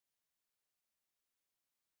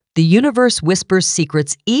The universe whispers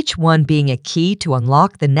secrets, each one being a key to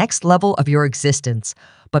unlock the next level of your existence.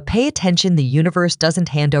 But pay attention, the universe doesn't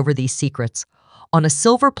hand over these secrets. On a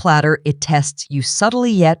silver platter, it tests you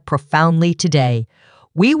subtly yet profoundly today.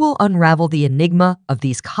 We will unravel the enigma of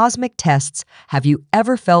these cosmic tests. Have you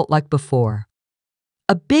ever felt like before?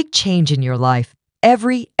 A big change in your life.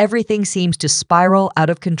 Everything seems to spiral out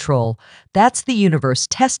of control. That's the universe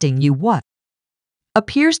testing you. What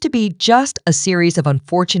appears to be just a series of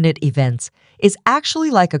unfortunate events is actually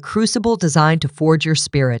like a crucible designed to forge your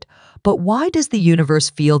spirit. But why does the universe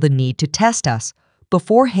feel the need to test us?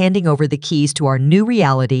 Before handing over the keys to our new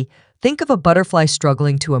reality, think of a butterfly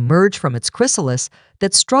struggling to emerge from its chrysalis.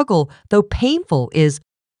 That struggle, though painful, is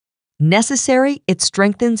necessary. It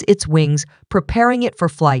strengthens its wings, preparing it for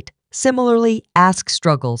flight. Similarly, ask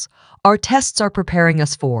struggles. Our tests are preparing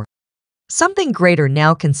us for something greater.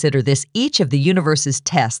 Now consider this: each of the universe's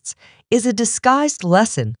tests is a disguised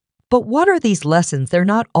lesson. But what are these lessons? They're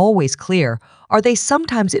not always clear, are they?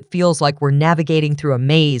 Sometimes it feels like we're navigating through a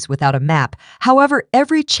maze without a map. However,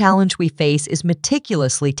 every challenge we face is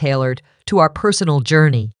meticulously tailored to our personal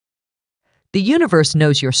journey. The universe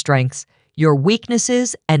knows your strengths, your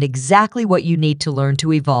weaknesses, and exactly what you need to learn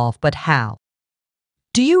to evolve. But how?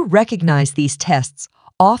 Do you recognize these tests?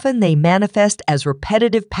 Often they manifest as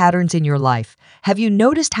repetitive patterns in your life. Have you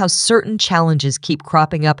noticed how certain challenges keep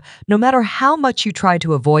cropping up no matter how much you try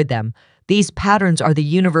to avoid them? These patterns are the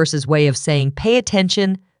universe's way of saying, pay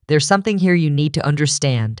attention, there's something here you need to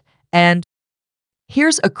understand. And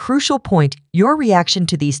here's a crucial point: your reaction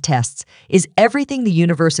to these tests is everything. The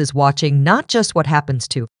universe is watching not just what happens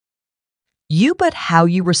to you, but how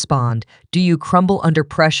you respond. Do you crumble under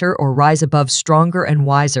pressure or rise above stronger and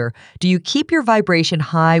wiser? Do you keep your vibration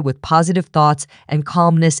high with positive thoughts and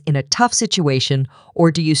calmness in a tough situation?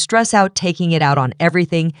 Or do you stress out, taking it out on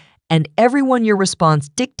everything and everyone? Your response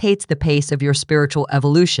dictates the pace of your spiritual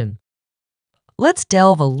evolution. Let's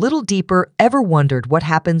delve a little deeper. Ever wondered what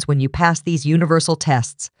happens when you pass these universal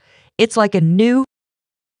tests? It's like a new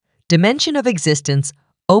dimension of existence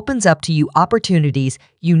opens up to you. Opportunities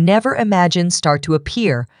you never imagined start to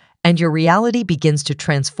appear, and your reality begins to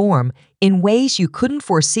transform in ways you couldn't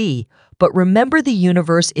foresee. But remember, the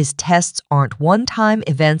universe's tests aren't one-time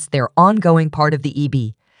events, they're ongoing, part of the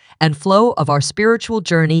ebb and flow of our spiritual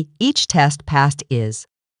journey. Each test passed is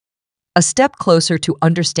a step closer to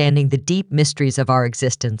understanding the deep mysteries of our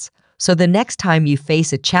existence. So the next time you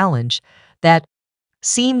face a challenge that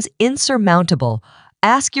seems insurmountable,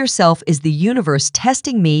 ask yourself, is the universe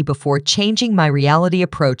testing me before changing my reality?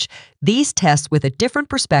 Approach these tests with a different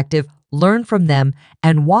perspective, learn from them,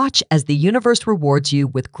 and watch as the universe rewards you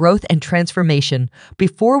with growth and transformation.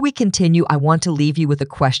 Before we continue, I want to leave you with a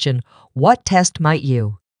question: what test might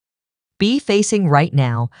you be facing right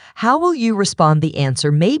now? How will you respond? The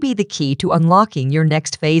answer may be the key to unlocking your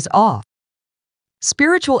next phase of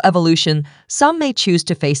spiritual evolution. Some may choose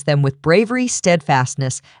to face them with bravery,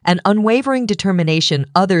 steadfastness, and unwavering determination.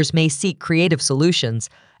 Others may seek creative solutions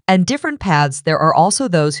and different paths. There are also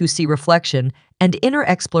those who see reflection and inner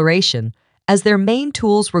exploration as their main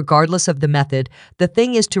tools. Regardless of the method, the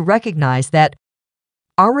thing is to recognize that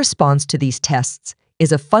our response to these tests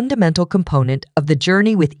is a fundamental component of the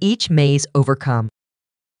journey. With each maze overcome,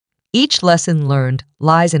 each lesson learned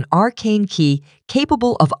lies an arcane key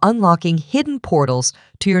capable of unlocking hidden portals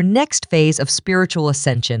to your next phase of spiritual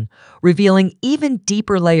ascension, revealing even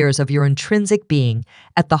deeper layers of your intrinsic being.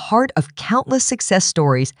 At the heart of countless success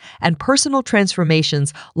stories and personal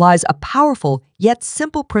transformations lies a powerful yet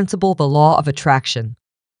simple principle: the law of attraction.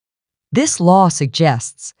 This law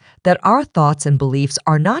suggests that our thoughts and beliefs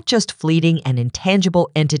are not just fleeting and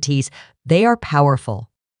intangible entities, they are powerful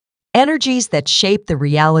energies that shape the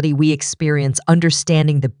reality we experience.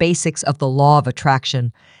 Understanding the basics of the law of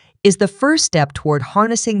attraction is the first step toward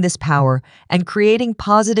harnessing this power and creating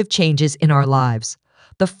positive changes in our lives.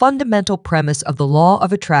 The fundamental premise of the law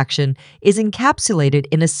of attraction is encapsulated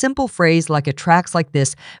in a simple phrase: like attracts like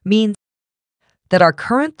this, means that our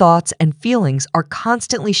current thoughts and feelings are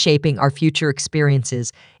constantly shaping our future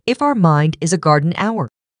experiences. If our mind is a garden, our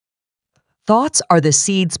thoughts are the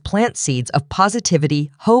seeds, plant seeds of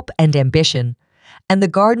positivity, hope, and ambition, and the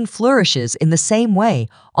garden flourishes in the same way.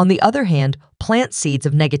 On the other hand, plant seeds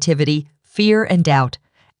of negativity, fear, and doubt,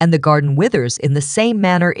 and the garden withers in the same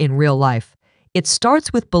manner. In real life, it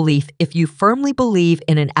starts with belief. If you firmly believe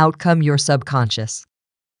in an outcome, your subconscious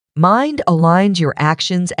mind aligns your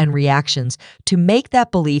actions and reactions to make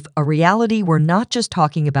that belief a reality. We're not just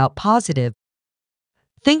talking about positive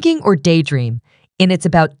thinking or daydream, and it's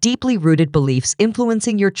about deeply rooted beliefs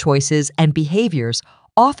influencing your choices and behaviors,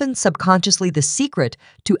 often subconsciously. The secret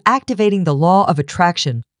to activating the law of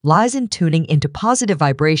attraction lies in tuning into positive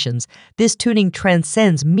vibrations. This tuning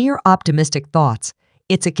transcends mere optimistic thoughts.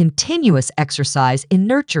 It's a continuous exercise in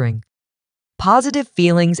nurturing positive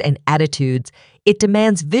feelings and attitudes. It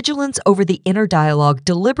demands vigilance over the inner dialogue,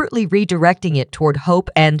 deliberately redirecting it toward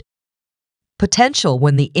hope and potential.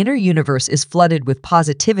 When the inner universe is flooded with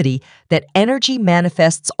positivity, that energy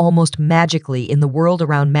manifests almost magically in the world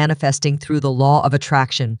around. Manifesting through the law of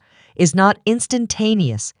attraction is not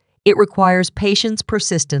instantaneous. It requires patience,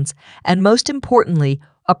 persistence, and most importantly,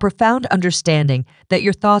 a profound understanding that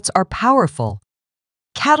your thoughts are powerful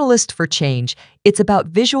catalyst for change. It's about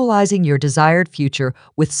visualizing your desired future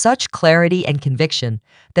with such clarity and conviction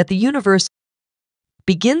that the universe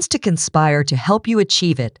begins to conspire to help you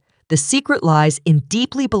achieve it. The secret lies in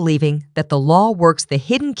deeply believing that the law works. The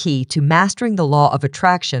hidden key to mastering the law of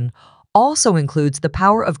attraction also includes the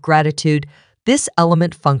power of gratitude. This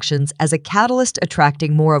element functions as a catalyst,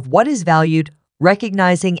 attracting more of what is valued,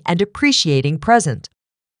 recognizing and appreciating present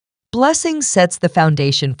blessings. Sets the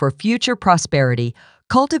foundation for future prosperity.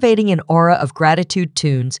 Cultivating an aura of gratitude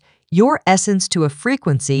tunes your essence to a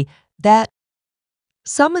frequency that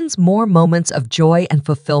summons more moments of joy and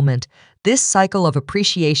fulfillment. This cycle of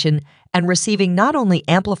appreciation and receiving not only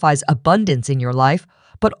amplifies abundance in your life,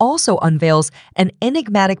 but also unveils an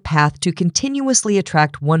enigmatic path to continuously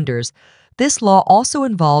attract wonders. This law also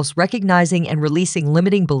involves recognizing and releasing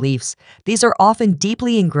limiting beliefs. These are often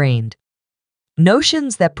deeply ingrained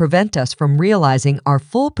notions that prevent us from realizing our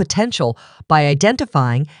full potential. By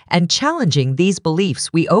identifying and challenging these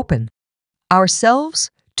beliefs, we open ourselves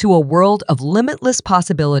to a world of limitless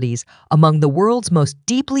possibilities. Among the world's most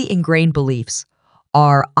deeply ingrained beliefs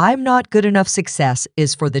are "I'm not good enough," "success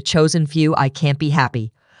is for the chosen few," "I can't be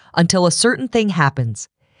happy until a certain thing happens,"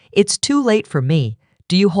 "it's too late for me."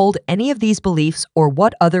 Do you hold any of these beliefs, or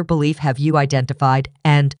what other belief have you identified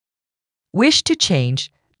and wish to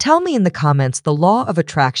change? Tell me in the comments. The law of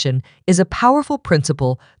attraction is a powerful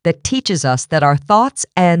principle that teaches us that our thoughts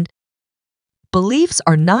and beliefs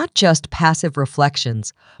are not just passive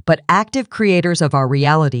reflections, but active creators of our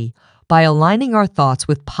reality. By aligning our thoughts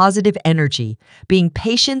with positive energy, being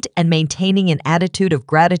patient, and maintaining an attitude of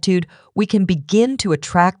gratitude, we can begin to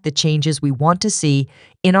attract the changes we want to see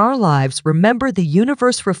in our lives. Remember, the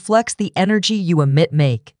universe reflects the energy you emit.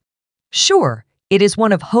 Make sure it is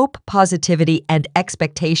one of hope, positivity, and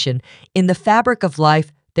expectation. In the fabric of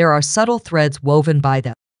life, there are subtle threads woven by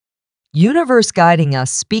the universe, guiding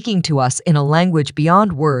us, speaking to us in a language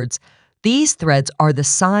beyond words. These threads are the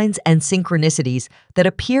signs and synchronicities that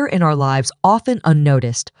appear in our lives, often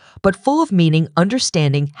unnoticed, but full of meaning.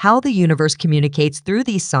 Understanding how the universe communicates through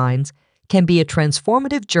these signs can be a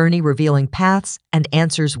transformative journey, revealing paths and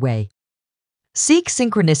answers. Way seek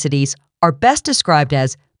synchronicities are best described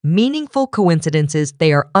as meaningful coincidences.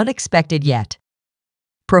 They are unexpected yet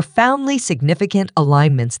profoundly significant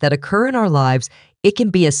alignments that occur in our lives. It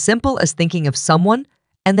can be as simple as thinking of someone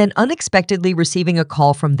and then unexpectedly receiving a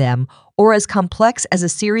call from them, or as complex as a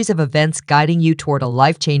series of events guiding you toward a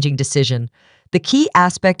life-changing decision. The key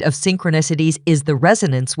aspect of synchronicities is the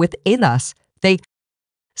resonance within us. They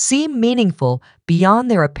seem meaningful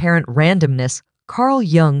beyond their apparent randomness. Carl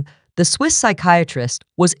Jung, the Swiss psychiatrist,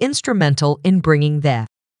 was instrumental in bringing the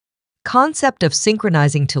concept of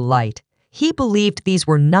synchronizing to light. He believed these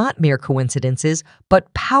were not mere coincidences,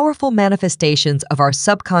 but powerful manifestations of our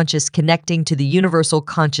subconscious connecting to the universal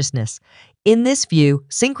consciousness. In this view,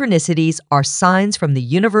 synchronicities are signs from the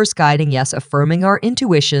universe guiding us, affirming our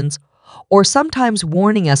intuitions, or sometimes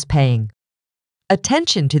warning us. Paying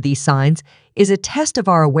attention to these signs is a test of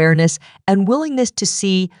our awareness and willingness to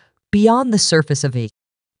see beyond the surface of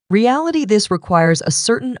reality. This requires a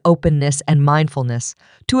certain openness and mindfulness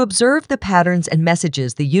to observe the patterns and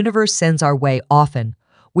messages the universe sends our way. Often,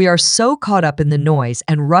 we are so caught up in the noise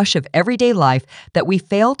and rush of everyday life that we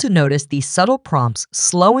fail to notice these subtle prompts.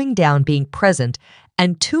 Slowing down, being present,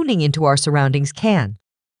 and tuning into our surroundings can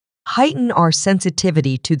heighten our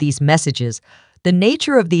sensitivity to these messages. The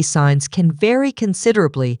nature of these signs can vary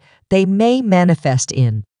considerably. They may manifest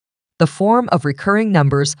in the form of recurring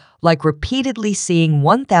numbers, like repeatedly seeing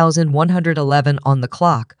 1111 on the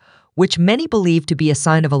clock, which many believe to be a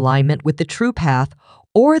sign of alignment with the true path,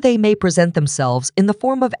 or they may present themselves in the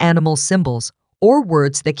form of animal symbols or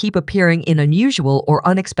words that keep appearing in unusual or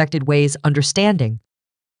unexpected ways. Understanding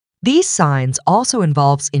these signs also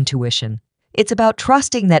involves intuition. It's about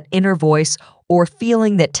trusting that inner voice or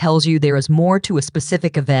feeling that tells you there is more to a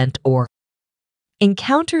specific event or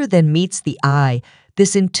encounter than meets the eye.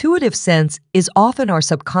 This intuitive sense is often our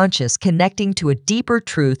subconscious connecting to a deeper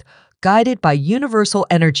truth, guided by universal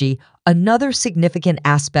energy. Another significant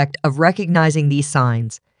aspect of recognizing these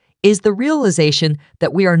signs is the realization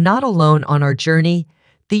that we are not alone on our journey.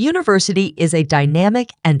 The university is a dynamic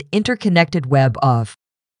and interconnected web of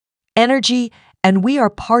energy, and we are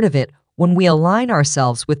part of it. When we align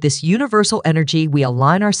ourselves with this universal energy, we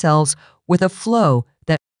align ourselves with a flow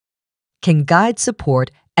that can guide,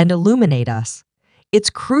 support, and illuminate us. It's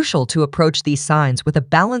crucial to approach these signs with a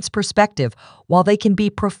balanced perspective. While they can be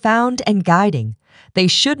profound and guiding, they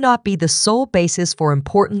should not be the sole basis for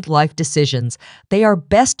important life decisions. They are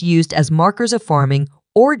best used as markers of farming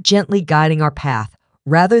or gently guiding our path,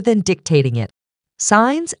 rather than dictating it.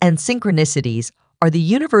 Signs and synchronicities are the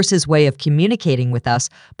universe's way of communicating with us.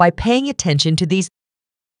 By paying attention to these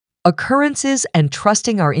occurrences and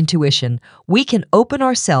trusting our intuition, we can open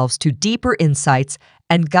ourselves to deeper insights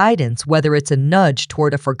and guidance, whether it's a nudge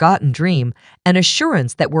toward a forgotten dream, an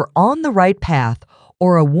assurance that we're on the right path,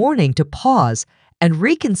 or a warning to pause and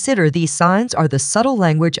reconsider. These signs are the subtle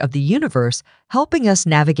language of the universe, helping us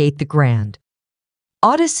navigate the grand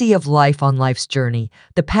odyssey of life. On life's journey,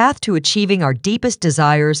 the path to achieving our deepest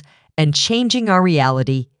desires and changing our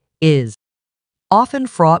reality is often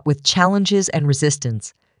fraught with challenges and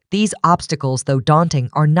resistance. These obstacles, though daunting,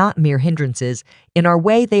 are not mere hindrances in our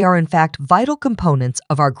way. They are in fact vital components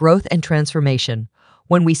of our growth and transformation.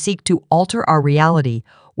 When we seek to alter our reality,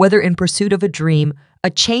 whether in pursuit of a dream, a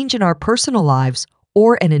change in our personal lives,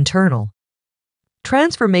 or an internal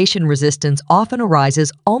transformation, resistance often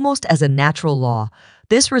arises almost as a natural law.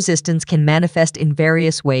 This resistance can manifest in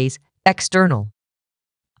various ways: external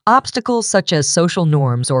obstacles such as social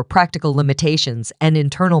norms or practical limitations, and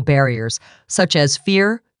internal barriers such as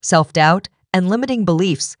fear, self-doubt, and limiting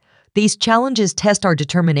beliefs. These challenges test our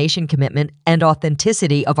determination, commitment, and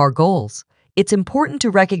authenticity of our goals. It's important to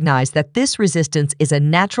recognize that this resistance is a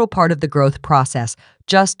natural part of the growth process.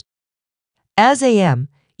 Just as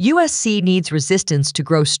USC needs resistance to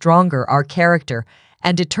grow stronger, our character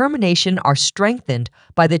and determination are strengthened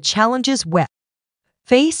by the challenges we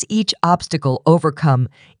face. Each obstacle overcome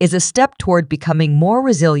is a step toward becoming more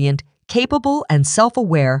resilient, capable, and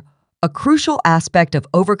self-aware. A crucial aspect of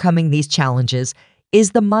overcoming these challenges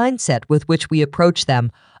is the mindset with which we approach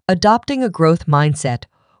them. Adopting a growth mindset,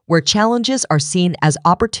 where challenges are seen as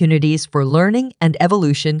opportunities for learning and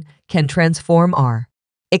evolution, can transform our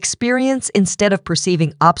experience. Instead of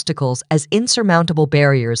perceiving obstacles as insurmountable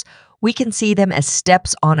barriers, we can see them as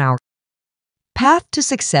steps on our path to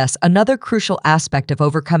success. Another crucial aspect of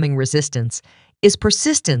overcoming resistance is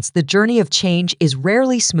persistence. The journey of change is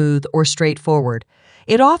rarely smooth or straightforward.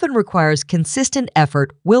 It often requires consistent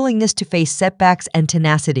effort, willingness to face setbacks, and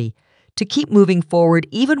tenacity to keep moving forward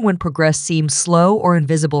even when progress seems slow or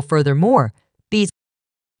invisible. Furthermore, these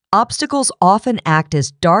obstacles often act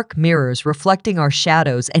as dark mirrors, reflecting our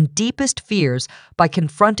shadows and deepest fears. By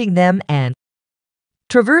confronting them and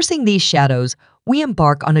traversing these shadows, we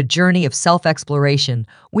embark on a journey of self-exploration.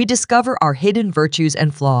 We discover our hidden virtues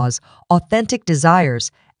and flaws, authentic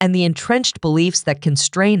desires, and the entrenched beliefs that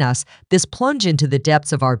constrain us. This plunge into the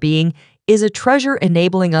depths of our being is a treasure,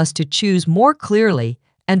 enabling us to choose more clearly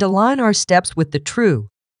and align our steps with the true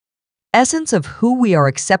essence of who we are.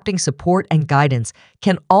 Accepting support and guidance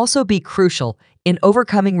can also be crucial in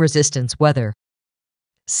overcoming resistance, whether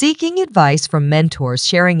seeking advice from mentors,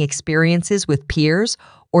 sharing experiences with peers,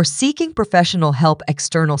 or seeking professional help.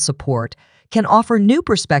 External support can offer new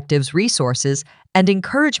perspectives, resources, and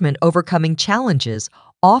encouragement. Overcoming challenges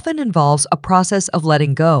often involves a process of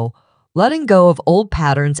letting go of old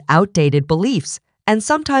patterns, outdated beliefs, and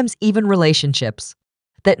sometimes even relationships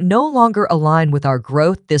that no longer align with our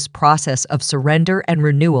growth. This process of surrender and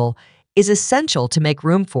renewal is essential to make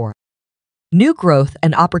room for new growth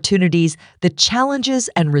and opportunities. The challenges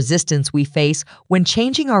and resistance we face when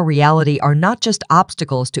changing our reality are not just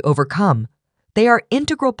obstacles to overcome. They are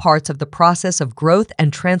integral parts of the process of growth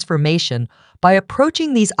and transformation. By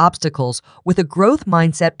approaching these obstacles with a growth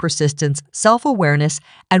mindset, persistence, self-awareness,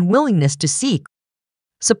 and willingness to seek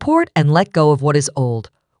support and let go of what is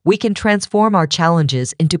old, we can transform our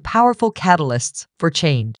challenges into powerful catalysts for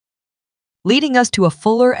change, leading us to a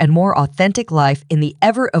fuller and more authentic life. In the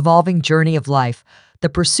ever-evolving journey of life, the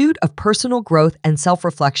pursuit of personal growth and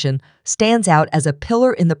self-reflection stands out as a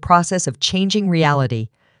pillar in the process of changing reality.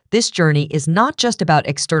 This journey is not just about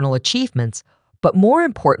external achievements, but more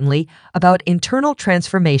importantly, about internal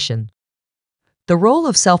transformation. The role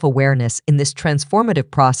of self-awareness in this transformative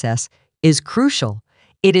process is crucial.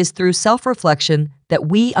 It is through self-reflection that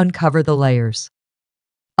we uncover the layers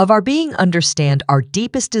of our being, understand our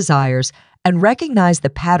deepest desires, and recognize the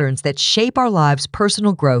patterns that shape our lives.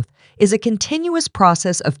 Personal growth is a continuous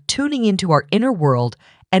process of tuning into our inner world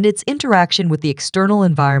and its interaction with the external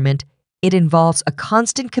environment. it involves a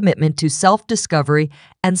constant commitment to self-discovery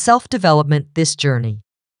and self-development. This journey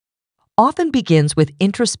often begins with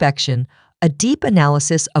introspection, a deep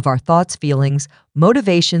analysis of our thoughts, feelings,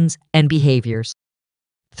 motivations, and behaviors.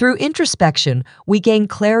 Through introspection, we gain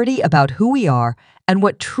clarity about who we are and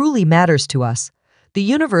what truly matters to us. The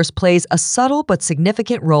universe plays a subtle but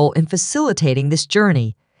significant role in facilitating this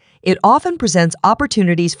journey. It often presents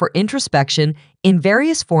opportunities for introspection in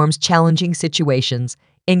various forms: challenging situations,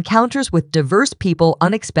 encounters with diverse people,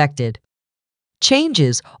 unexpected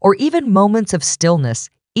changes, or even moments of stillness.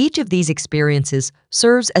 Each of these experiences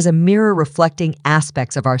serves as a mirror reflecting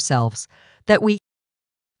aspects of ourselves that we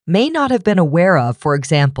may not have been aware of. For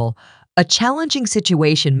example, a challenging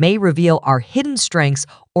situation may reveal our hidden strengths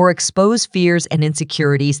or expose fears and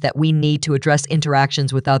insecurities that we need to address.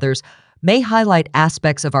 Interactions with others may highlight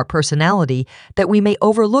aspects of our personality that we may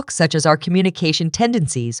overlook, such as our communication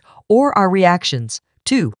tendencies or our reactions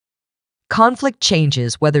to conflict.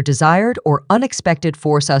 Changes, whether desired or unexpected,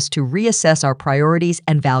 force us to reassess our priorities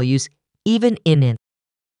and values. Even in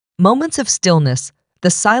moments of stillness, the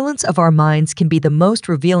silence of our minds can be the most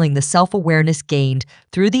revealing. The self-awareness gained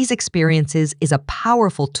through these experiences is a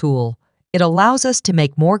powerful tool. It allows us to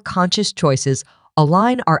make more conscious choices,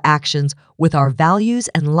 align our actions with our values,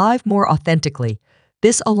 and live more authentically.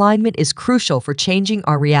 This alignment is crucial for changing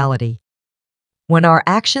our reality. When our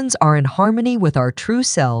actions are in harmony with our true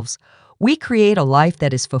selves, we create a life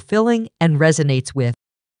that is fulfilling and resonates with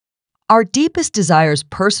our deepest desires.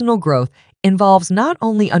 Personal growth involves not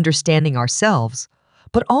only understanding ourselves,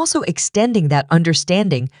 but also extending that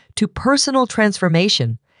understanding to personal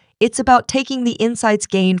transformation. It's about taking the insights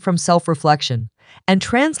gained from self-reflection and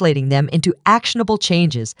translating them into actionable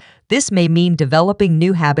changes. This may mean developing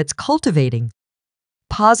new habits, cultivating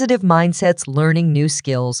positive mindsets, learning new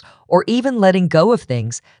skills, or even letting go of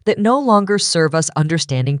things that no longer serve us.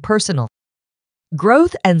 Understanding personal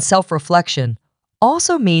growth and self-reflection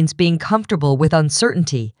also means being comfortable with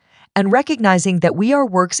uncertainty and recognizing that we are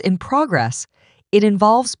works in progress. It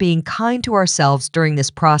involves being kind to ourselves during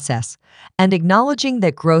this process and acknowledging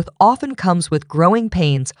that growth often comes with growing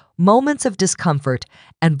pains, moments of discomfort,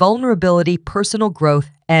 and vulnerability. Personal growth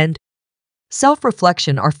and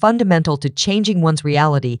self-reflection are fundamental to changing one's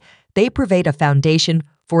reality. They provide a foundation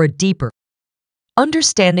for a deeper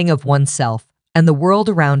understanding of oneself and the world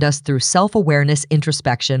around us. Through self-awareness,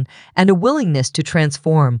 introspection, and a willingness to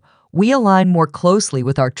transform, we align more closely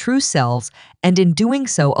with our true selves, and in doing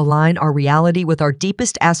so, align our reality with our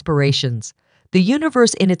deepest aspirations. The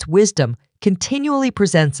universe, in its wisdom, continually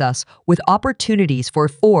presents us with opportunities for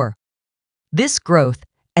this growth,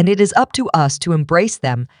 and it is up to us to embrace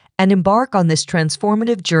them and embark on this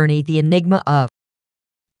transformative journey. The enigma of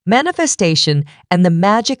manifestation and the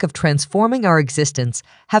magic of transforming our existence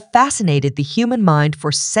have fascinated the human mind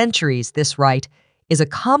for centuries. This rite is a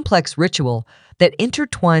complex ritual that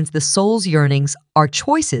intertwines the soul's yearnings, our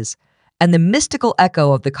choices, and the mystical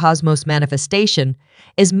echo of the cosmos. Manifestation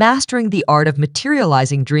is mastering the art of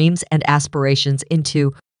materializing dreams and aspirations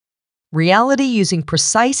into reality using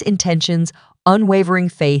precise intentions, unwavering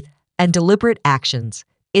faith, and deliberate actions.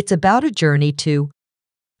 It's about a journey to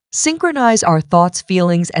synchronize our thoughts,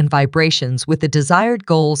 feelings, and vibrations with the desired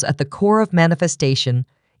goals. At the core of manifestation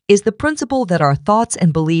is the principle that our thoughts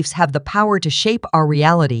and beliefs have the power to shape our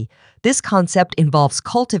reality. This concept involves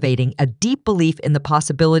cultivating a deep belief in the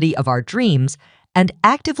possibility of our dreams and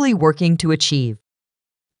actively working to achieve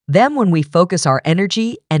them. When we focus our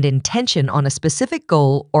energy and intention on a specific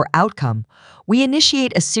goal or outcome, we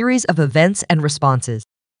initiate a series of events and responses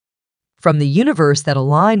from the universe that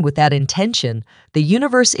align with that intention. The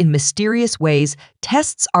universe, in mysterious ways,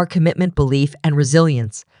 tests our commitment, belief, and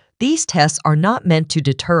resilience. These tests are not meant to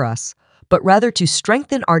deter us, but rather to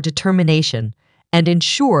strengthen our determination and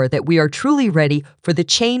ensure that we are truly ready for the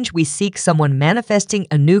change we seek. Someone manifesting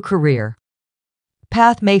a new career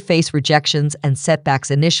path may face rejections and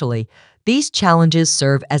setbacks initially. These challenges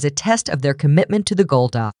serve as a test of their commitment to the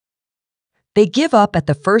goal. They give up at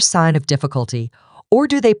the first sign of difficulty, or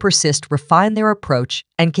do they persist, refine their approach,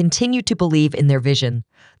 and continue to believe in their vision?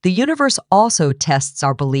 The universe also tests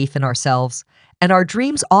our belief in ourselves and our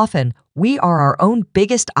dreams. Often, we are our own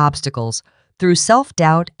biggest obstacles. Through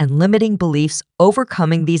self-doubt and limiting beliefs,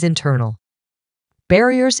 overcoming these internal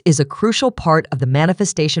barriers is a crucial part of the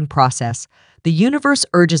manifestation process. The universe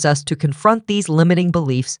urges us to confront these limiting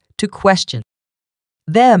beliefs, to question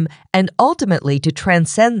them, and ultimately to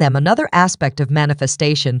transcend them. Another aspect of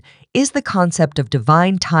manifestation is the concept of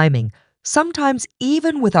divine timing. Sometimes,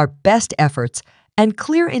 even with our best efforts and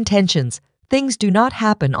clear intentions, things do not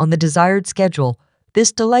happen on the desired schedule.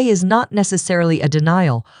 This delay is not necessarily a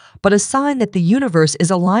denial, but a sign that the universe is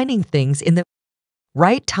aligning things in the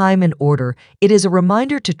right time and order. It is a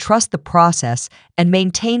reminder to trust the process and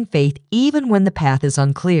maintain faith even when the path is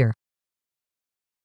unclear.